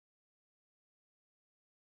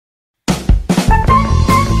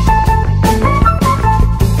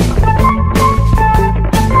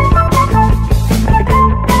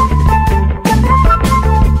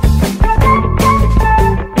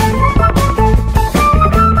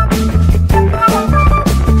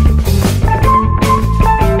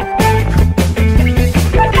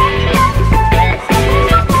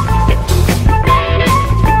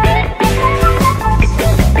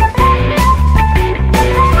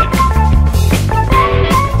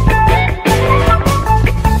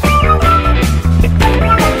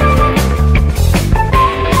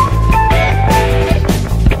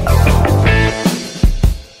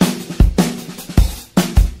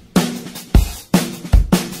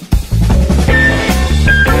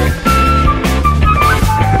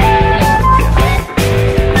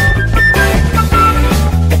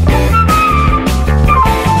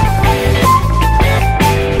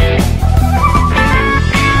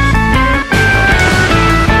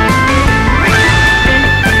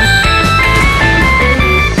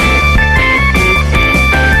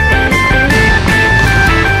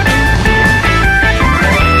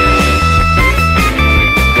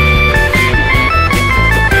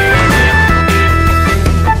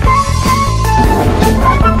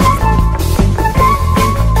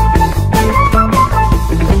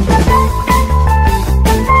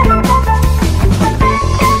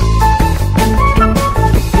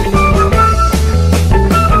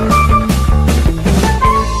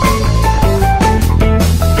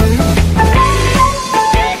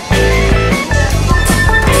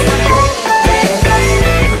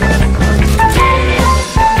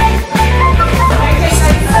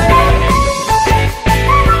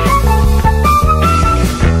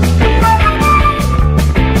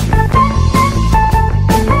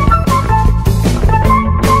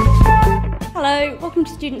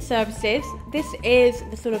services. This is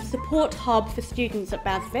the sort of support hub for students at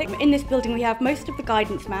BHASVIC. In this building we have most of the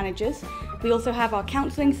guidance managers. We also have our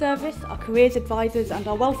counselling service, our careers advisors and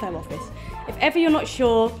our welfare office. If ever you're not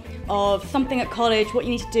sure of something at college, what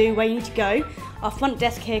you need to do, where you need to go, our front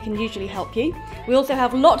desk here can usually help you. We also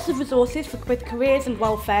have lots of resources with careers and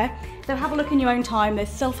welfare, so have a look in your own time. There's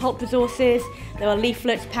self-help resources, there are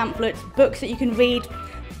leaflets, pamphlets, books that you can read.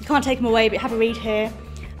 You can't take them away, but have a read here.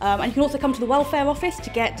 And you can also come to the welfare office to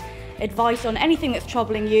get advice on anything that's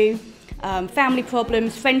troubling you, family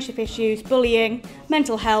problems, friendship issues, bullying,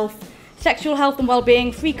 mental health, sexual health and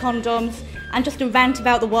well-being, free condoms, and just a rant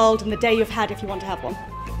about the world and the day you've had if you want to have one.